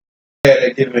bad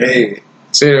at giving head.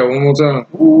 Say that one more time.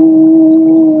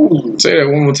 Ooh. Say that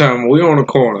one more time. We on the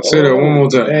corner. Say that one more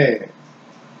time. Man.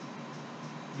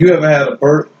 You ever had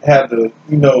to,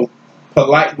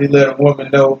 politely let a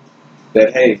woman know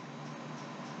that, hey,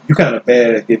 you kind of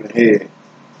bad at giving head.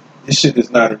 This shit is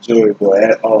not enjoyable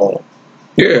at all.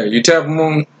 Yeah, you tap them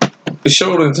on the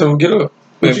shoulder and tell them get up.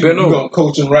 But you gonna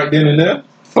coach them right then and there?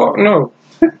 Fuck no.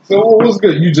 So what's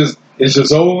good? It's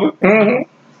just over? Mm-hmm.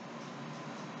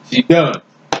 She done.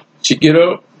 She get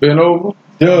up, bend over,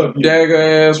 dag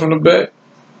her ass from the back.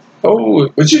 Oh,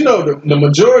 but the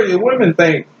majority of women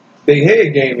think their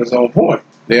head game is on point.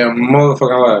 They are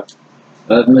motherfucking lies.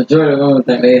 The majority of women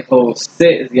think they whole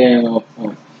sex game on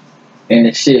point. And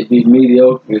the shit be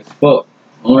mediocre as fuck.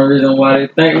 Only reason why they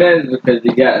think that is because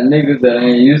you got niggas that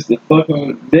ain't used to fucking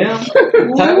with them type of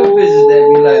bitches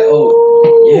that be like,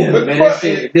 oh, yeah, but man, that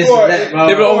shit, this and that.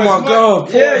 They be like, oh my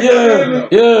god. Yeah.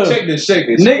 Check this.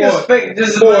 Niggas fake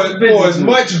just for as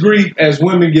much grief as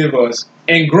women give us,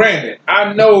 and granted,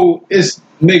 I know it's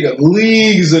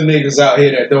leagues of niggas out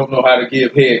here that don't know how to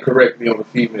give head correctly on a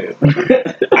female.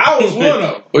 I was one of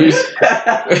them. I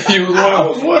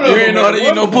was one of them. You ain't know how to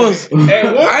eat no pussy. I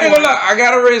ain't gonna lie, I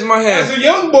gotta raise my hand. As a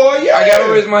young boy, yeah. I gotta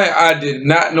raise my hand. I did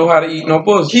not know how to eat no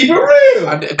pussy. Keep it real.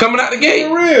 Coming out the gate. Keep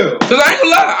it real. Cause I ain't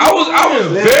gonna lie,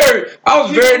 I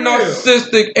was very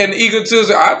narcissistic and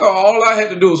egotistic. I thought all I had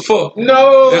to do was fuck.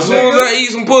 No. As soon as I eat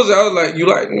some pussy, I was like, you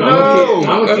like? No.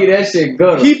 I'm gonna keep that shit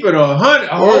good. Keep it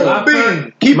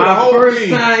 100. Keep it a whole My first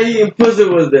time eating pussy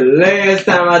was the last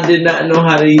time I did not know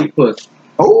how to eat pussy.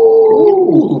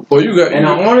 Oh, well, you got. And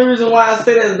the only reason why I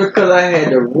say that is because I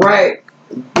had the right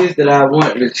bitch that I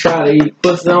wanted to try to eat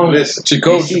pussy on. Listen, she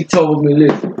told me,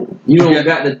 listen, you don't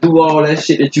got to do all that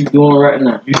shit that you doing right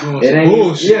now. You doing some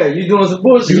bullshit. Yeah, you doing some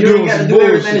bullshit. You ain't got to do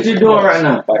everything that you doing right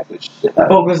now.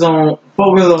 Focus on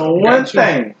one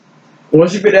thing.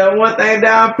 Once you get that one thing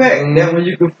down pat, that's when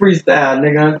you can freestyle,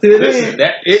 nigga. Until then,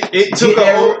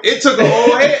 it took a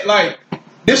whole head. Like,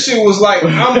 this shit was like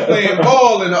I'm playing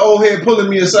ball and the old head pulling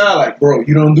me aside, like, bro,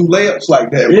 you don't do layups like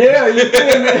that. Yeah, you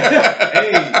feel me?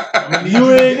 Hey,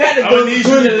 you ain't got to go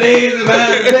through the legs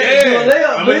behind the back and do a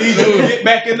layup. I'm gonna need you to get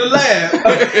back in the lab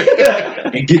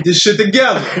and get this shit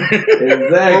together.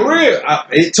 Exactly. For real,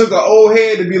 it took an old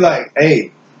head to be like,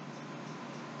 hey,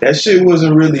 that shit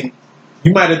wasn't really.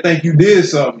 You might have think you did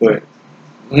something, but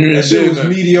that shit was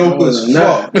mediocre as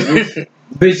fuck.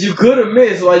 Bitch, you could have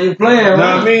missed while you playing, right?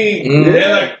 Know what I mean? Yeah.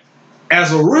 And like,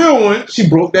 as a real one, she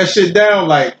broke that shit down.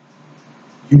 Like,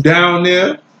 you down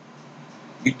there,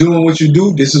 you doing what you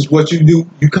do. This is what you do.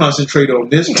 You concentrate on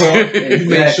this part. You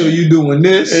make sure you doing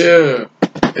this. Yeah.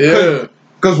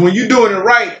 Because when you doing it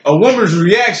right, a woman's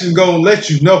reaction gonna let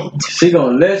you know. She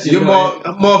gonna let you know.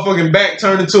 Your motherfucking back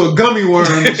turned into a gummy worm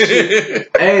and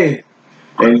shit. Hey.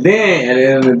 And then at the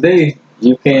end of the day,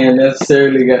 you can't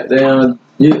necessarily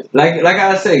like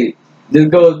I say, this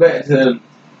goes back to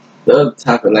the other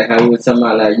topic, like how we were talking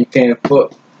about, like you can't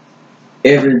fuck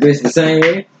every bitch the same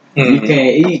way. Mm-hmm. You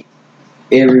can't eat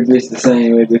every bitch the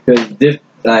same way because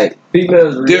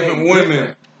females react different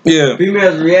women. Yeah.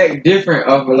 Females react different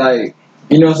off of like,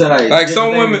 you know what I'm saying? Like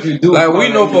some women, like we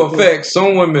know for a fact,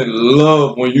 some women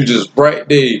love when you just bright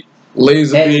day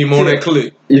laser beam on that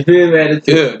click. You feel me?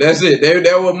 Yeah, that's it.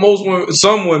 That what most women,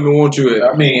 some women want you at.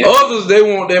 I mean, others they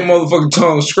want that motherfucking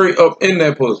tongue straight up in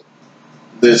that pussy.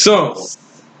 Some.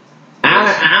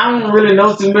 I don't really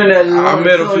know too many that I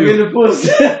met a few. In the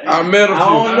pussy. I met a few. I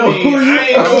don't know who you. I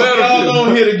ain't know y'all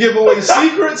on here to give away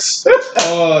secrets,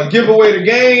 give away the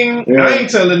game. Yeah. I ain't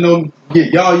telling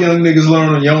y'all young niggas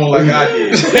learn on your own like I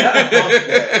did.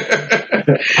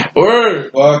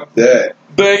 Word. Fuck that.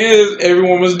 Thing is, every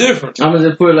woman's different. I'm gonna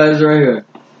just put it like this right here.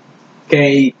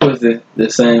 Can't eat pussy the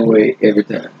same way every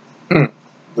time.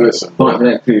 Listen. Point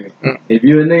blank period. If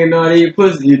you a nigga know how to eat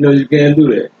pussy, you know you can't do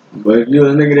that. But if you're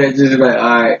a nigga that just like,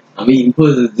 alright, I'm eating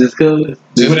pussy just cause.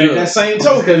 But at that same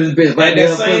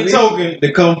token,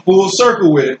 to come full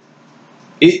circle with it,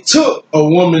 it took a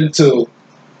woman to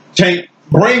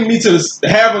bring me to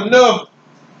have enough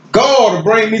gall to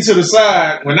bring me to the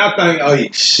side when I think, oh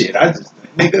yeah, shit,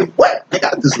 nigga, what?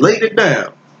 Nigga, I just laid it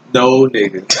down. No,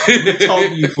 nigga. Talk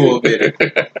to you for a minute.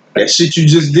 That shit you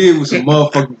just did was some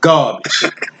motherfucking garbage.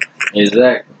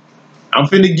 Exactly. I'm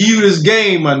finna give you this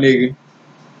game, my nigga.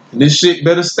 And this shit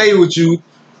better stay with you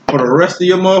for the rest of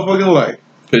your motherfucking life.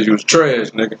 Cause you was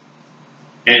trash, nigga.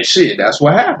 And shit, that's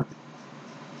what happened.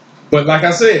 But like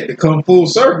I said, to come full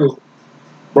circle,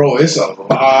 bro, it's a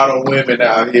lot of women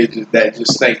out here that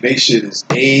just think they shit is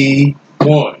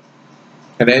A1.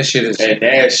 And that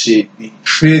shit be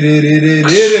fitted in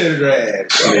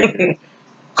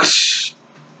ass.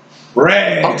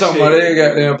 Trash. I'm talking about they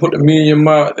goddamn put the meat in your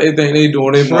mouth. They think they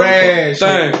doing their motherfucking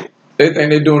thing. They think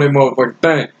they doing their motherfucking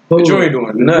thing. But you ain't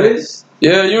doing nothing.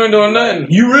 Yeah, you ain't doing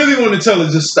nothing. You really want to tell her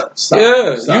just stop.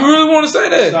 Yeah, you really want to say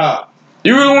that. Stop.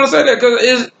 You really want to say that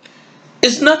because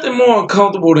it's nothing more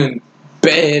uncomfortable than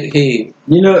bad head.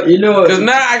 You know. Because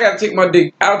now I gotta take my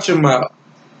dick out your mouth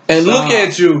and look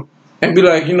at you and be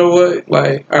like, you know what?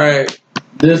 Like, all right.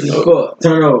 This is fuck.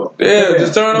 Turn over. Yeah,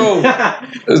 just turn over.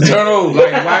 Just turn over.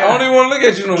 Like, I don't even want to look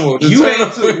at you no more.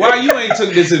 Why you ain't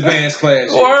took this advanced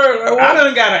class? Word, like, I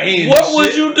done got an end. What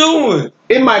was you doing?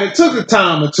 It might have took a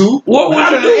time or two. What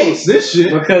was you doing? This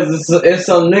shit because it's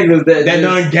some niggas that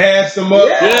done gassed them up.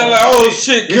 Yeah, like, oh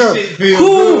shit, girl. This shit feels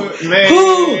good,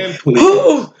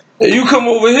 man. And you come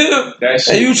over here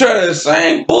and you try the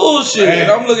same bullshit,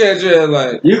 and I'm looking at you as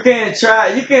like you can't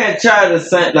try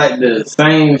the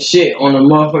same shit on a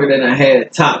motherfucker that done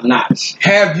had top notch.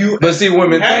 Have you? But see,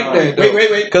 women think that though.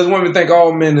 Wait, because women think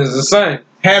all men is the same.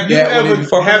 Have you ever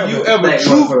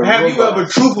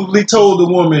truthfully told a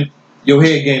woman your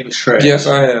head game is trash? Yes,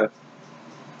 I have.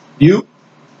 You?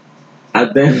 I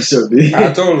damn sure did.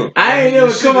 I told him. I ain't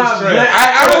never come out.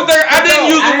 I didn't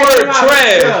use the word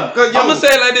trash. I'm gonna say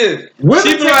it like this. Women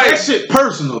take that shit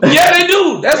personal. Yeah, they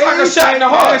do. That's like a shot in the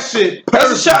heart.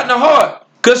 That's a shot in the heart.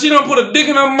 Cause she done put a dick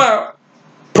in her mouth.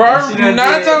 Probably 9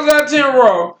 times out of 10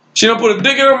 raw. She done put a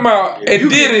dick in her mouth and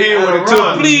did it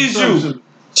to please you.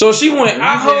 So she went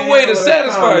out her way to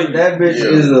satisfy you. That bitch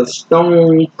is a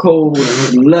stone cold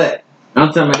slut. I'm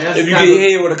talking about that's if you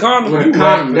get head with a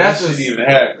condom, that's what even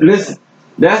happen. Listen,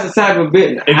 that's the type of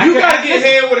bitch. If you gotta get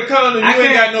head with a condom,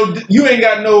 you ain't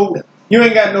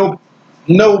got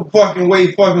no fucking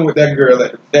way fucking with that girl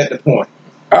at the point.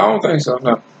 I don't think so.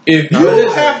 No. If you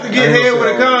have to get head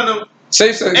with a condom,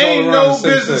 safe sex ain't no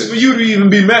business for you to even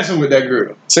be messing with that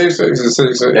girl. Safe sex is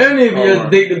safe sex. Even if your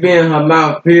dick to be in her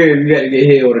mouth, period, you got to get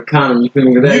head with a condom. You feel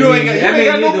me? That you ain't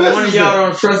got no business. One of y'all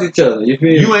don't trust each other. You feel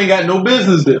me? You ain't got no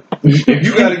business there. If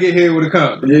you got to get head with a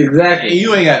condom, exactly. And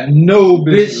you ain't got no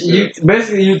business. Bitch,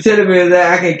 basically you telling me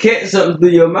that I can catch something through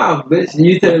your mouth, bitch.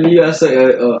 You telling me you got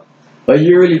or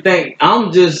you really think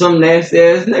I'm just some nasty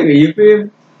ass nigga? You feel me?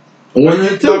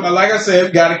 Like I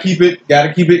said, gotta keep it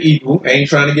equal. Ain't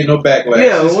trying to get no backlash.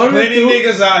 Yeah, there's plenty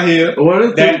niggas out here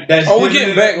we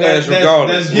getting backlash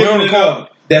regardless. That's giving it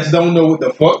up. That don't know what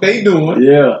the fuck they doing.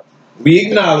 Yeah, we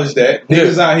acknowledge that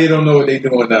niggas out here don't know what they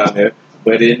doing down there.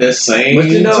 But in the same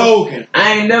token,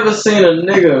 I ain't never seen a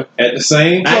nigga. At the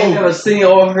same token, I ain't never seen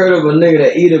or heard of a nigga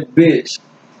that eat a bitch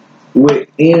with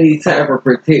any type of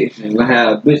protection. Like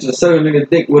how a bitch will suck a nigga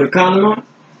dick with a condom on.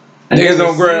 Niggas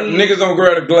don't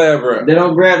grab the glad wrap. They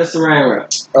don't grab the saran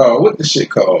wrap. What the shit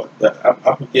called?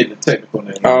 I'm forgetting the technical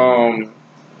name. Talking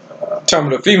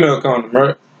about the female condom,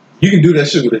 right? You can do that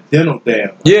shit with a dental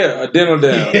dam. Yeah, a dental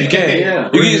dam. You can.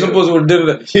 Yeah. You can eat some pussy with a dental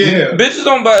dam. Yeah. Bitches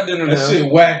don't buy a dental dam. That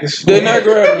shit whack as fuck. They not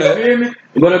grabbing that. You hear me?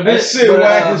 But a bitch, that shit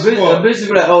whack as fuck. A bitch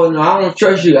be like, oh no, I don't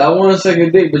trust you. I want to suck a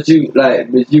dick, but you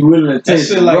willing to take that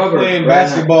shit like rubber playing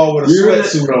basketball with a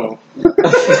sweatsuit on.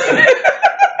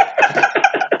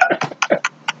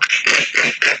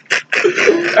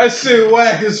 That shit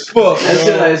whack as fuck. That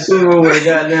shit like swimming with a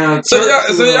goddamn. So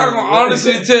y'all gonna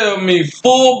honestly tell me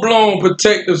full blown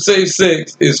protective safe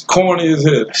sex is corny as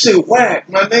hell? That shit whack,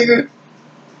 my nigga.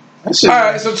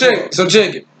 Alright, so check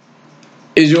it.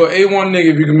 Is your A1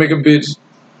 nigga if you can make a bitch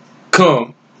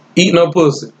come eating her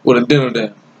pussy with a dental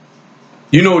dam?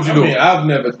 You know what you're doing. I've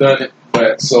never done it,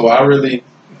 but so I really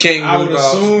can't. I would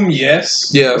assume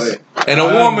yes. Yes. And a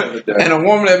woman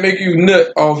that make you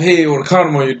nut off head with a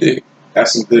condom on your dick.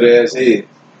 That's some good ass head.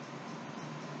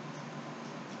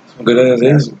 Some good ass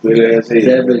head. Some good ass head.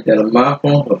 That bitch got a mouth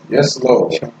on her. Yes,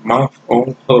 Lord. Mouth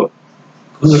on her.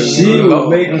 Good she will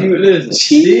make you listen.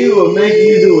 She will make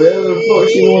you do whatever the fuck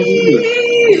she wants you to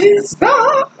do.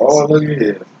 Stop. Oh, look at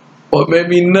here. What made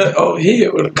me nut off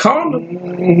head with a condom?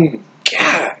 Mm-hmm.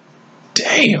 God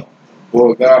damn.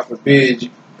 Boy, God forbid you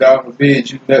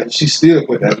nut. She still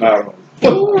put that mouth on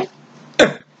you.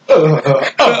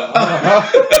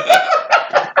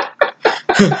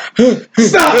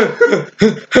 Stop!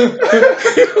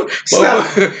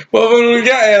 Motherfucker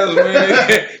got ass,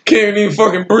 man. Can't even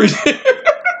fucking breathe.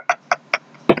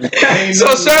 So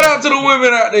shout out to the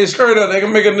women out there straight up. They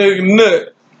can make a nigga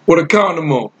nut with a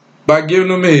condom on by giving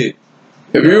them head.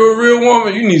 If you're a real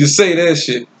woman, you need to say that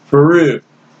shit for real.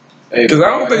 Because I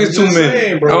don't think it's too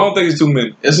many. I don't think it's too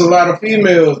many. It's a lot of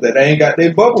females that ain't got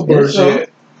their bubble burst yet.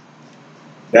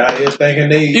 Out here thinking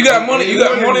they. You got money. You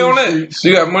got money on that.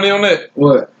 You got money on that.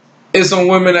 What? It's some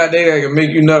women out there that can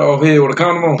make you nut off head with a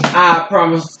condom on. I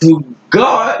promise to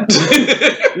God.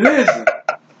 Listen.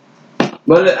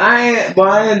 But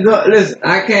listen,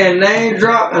 I can't name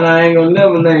drop, and I ain't gonna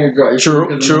never name drop.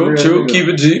 True. Keep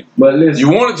it G. But listen, you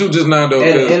wanted to just now though,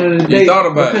 at the end of the day, you thought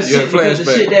about it. You had a flashback. Because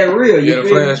the shit that real. You had a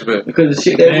flashback. Because the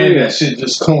shit that real. That shit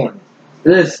just corny.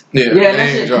 Listen, that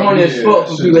shit corny as fuck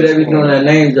for people that be doing that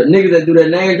name drop. Niggas that do that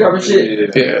name dropping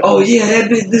shit. Yeah. Oh yeah, that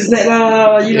bitch, this, that,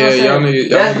 you know what I'm saying?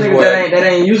 That's niggas that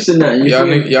ain't used to nothing.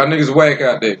 Y'all niggas whack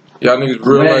out there. Y'all niggas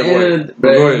real like whack.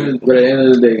 But at the end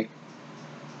of the day,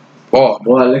 boy,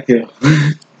 look here.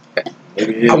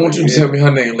 I want you to tell me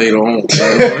her name later on.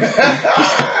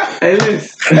 Hey,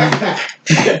 listen.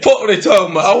 Fuck what they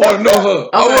talking about. I want to know her.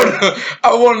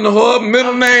 I want to know her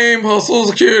middle name, her social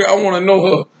security. I want to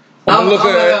know her. I'm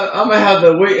gonna have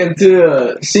to wait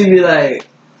until she be like,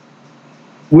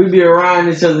 we be around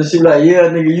each other. She be like, yeah,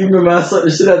 nigga, you remember I sucked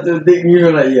the shit out the dick, and you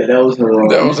be like, yeah, that was her.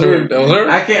 That was her.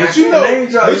 I can't.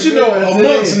 But you know,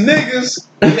 amongst niggas,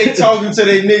 when they talking to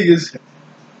their niggas,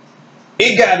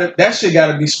 that shit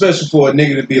gotta be special for a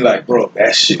nigga to be like, bro,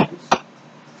 that shit.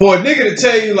 For a nigga to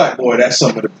tell you like, boy, that's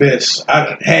some of the best I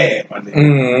done had, my nigga.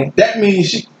 Mm-hmm. That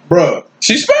means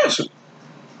she's special.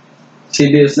 She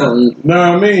did something. You know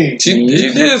what I mean? She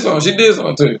did something. She did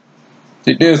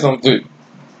something too.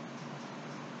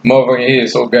 Motherfucking head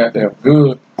so goddamn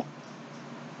good.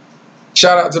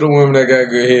 Shout out to the women that got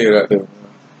good head out there. You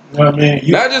know what I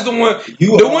mean? Not just the one.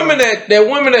 Women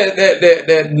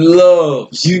that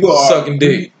love sucking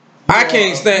dick. I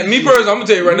can't stand. Me personally, I'm gonna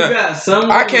tell you right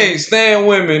now. I can't stand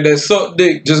women that suck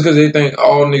dick just because they think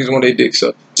all niggas want their dick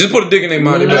sucked. Just put a dick in their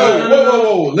mind.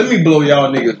 Whoa. Let me blow y'all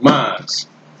niggas' minds.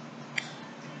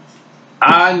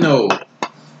 I know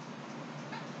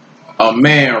a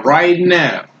man right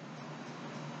now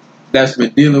that's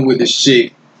been dealing with this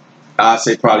chick, I'd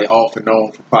say probably off and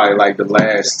on for probably like the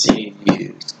last 10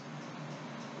 years.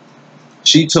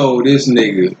 She told this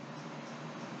nigga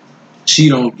she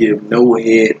don't give no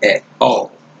head at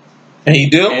all. And he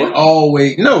did? And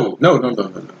always, no.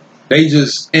 They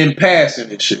just in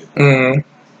passing and shit. Mm-hmm.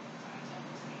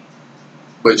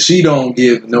 But she don't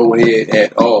give no head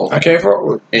at all. I can't fuck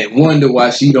with her. And wonder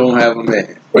why she don't have a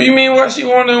man. What you mean why she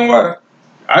wondering why?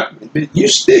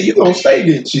 You gonna stay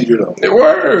getting cheated on. The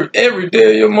word every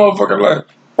day of your motherfucking life.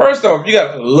 First off, you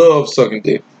gotta love sucking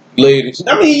dick. Ladies.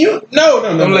 I mean, no.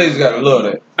 Them ladies gotta love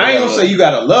that. I ain't gonna say you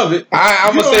gotta love it.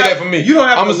 I'm gonna say that for me. You don't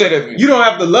have I'm gonna say that for me. You don't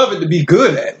have to love it to be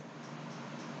good at it.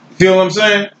 You feel what I'm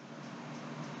saying?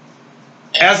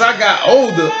 As I got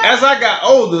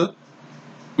older,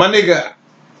 my nigga,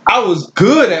 I was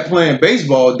good at playing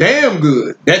baseball, damn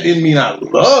good. That didn't mean I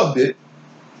loved it.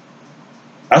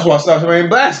 That's why I started playing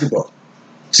basketball.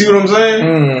 See what I'm saying?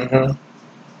 Mm-hmm.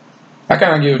 I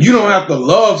kind of get what you don't have to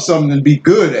love something to be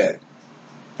good at it.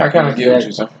 I kind of get what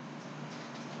you're saying.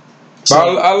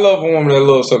 But I love a woman that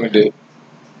loves sucking dick.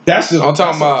 I'm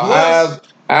talking about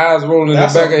eyes rolling in the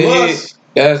back of her head.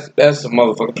 That's a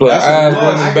motherfucking plus. Eyes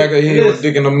rolling in the back of her head with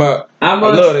dick in the mouth. I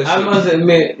love that shit. I must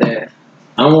admit that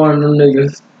I'm one of them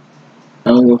niggas. I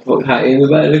don't give a fuck how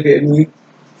anybody look at me,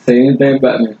 say anything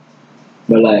about me.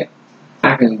 But like,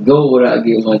 I can go without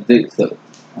getting my dick sucked.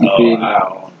 You feel me?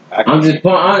 I'm just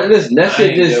listen, that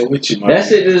shit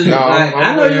just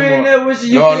I know you ain't there with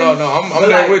you. No, I'm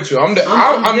there with you. I'm there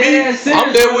with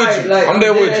you. I'm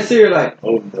there with you. Like,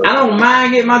 I don't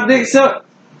mind getting my dick sucked,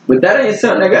 but that ain't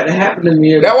something that got to happen to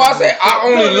me. That's why I say I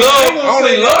only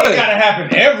love it. It gotta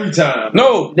happen every time.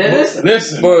 No,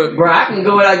 listen, but bro, I can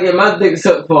go without getting my dick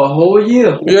sucked for a whole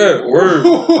year. Yeah, word.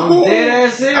 I'm dead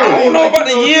ass serious. I don't know about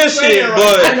the year shit,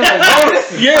 but I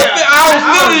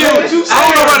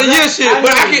don't know about the year shit,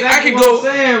 but I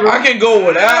can go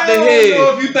without the head. I don't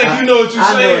know if you think you know what you're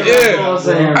saying.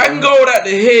 Yeah, I can go without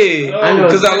the head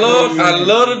because I love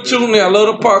the tuning, I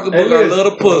love the pocketbook, I love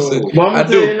the pussy. I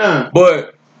do,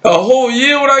 but a whole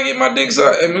year without getting my dick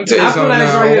sucked. Let me tell you something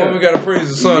now. A woman gotta praise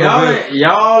the sun over here. She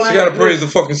gotta praise the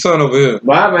fucking sun over here.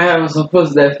 But I've been having some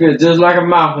pussy that feels just like a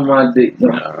mouth on my dick, bro.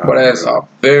 But that's a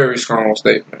very strong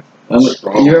statement. You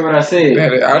heard what I said?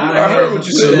 I heard what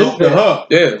you said. Salute to her.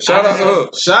 Yeah, shout out to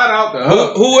her. Shout out to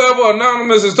her. Whoever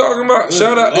Anonymous is talking about,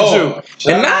 shout out to you.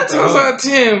 And 9 times out of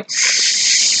 10,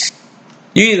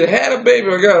 you either had a baby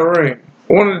or got a ring.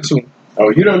 One of the two.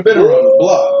 Oh, you done been around the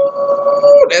block.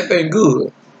 Oh, that thing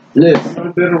good.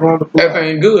 Listen, that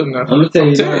thing good now. I'm gonna tell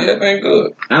you that thing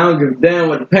good. I don't give a damn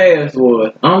what the past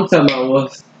was. I'm talking about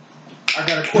what's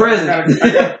present.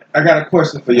 I got a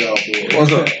question for y'all, boys.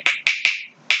 What's up?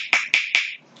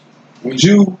 Would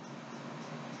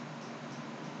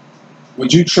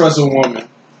you trust a woman,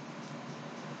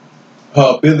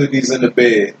 her abilities in the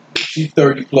bed, if she's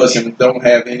 30 plus and don't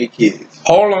have any kids?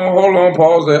 Hold on.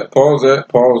 Pause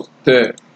that.